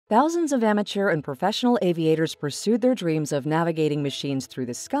Thousands of amateur and professional aviators pursued their dreams of navigating machines through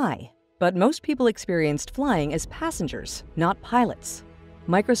the sky, but most people experienced flying as passengers, not pilots.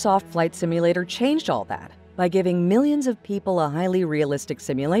 Microsoft Flight Simulator changed all that by giving millions of people a highly realistic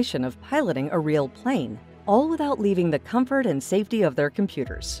simulation of piloting a real plane, all without leaving the comfort and safety of their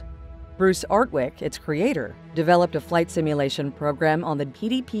computers. Bruce Artwick, its creator, developed a flight simulation program on the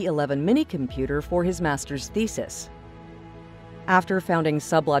PDP-11 minicomputer for his master's thesis. After founding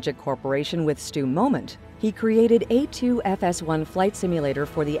Sublogic Corporation with Stu Moment, he created A2FS1 flight simulator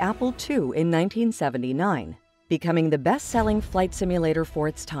for the Apple II in 1979, becoming the best-selling flight simulator for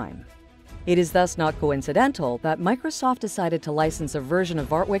its time. It is thus not coincidental that Microsoft decided to license a version of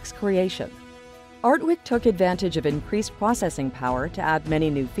Artwick's creation. Artwick took advantage of increased processing power to add many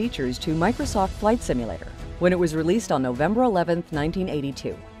new features to Microsoft Flight Simulator when it was released on November 11,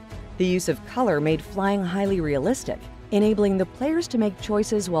 1982. The use of color made flying highly realistic, enabling the players to make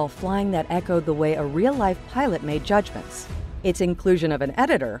choices while flying that echoed the way a real-life pilot made judgments. Its inclusion of an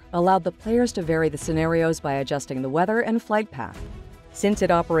editor allowed the players to vary the scenarios by adjusting the weather and flight path. Since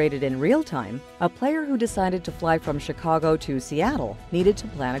it operated in real time, a player who decided to fly from Chicago to Seattle needed to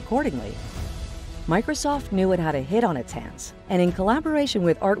plan accordingly. Microsoft knew it had a hit on its hands, and in collaboration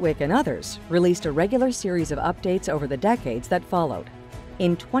with Artwick and others, released a regular series of updates over the decades that followed.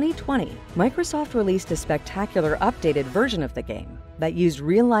 In 2020, Microsoft released a spectacular updated version of the game that used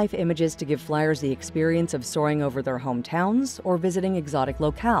real-life images to give flyers the experience of soaring over their hometowns or visiting exotic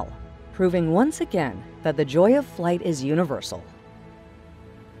locale, proving once again that the joy of flight is universal.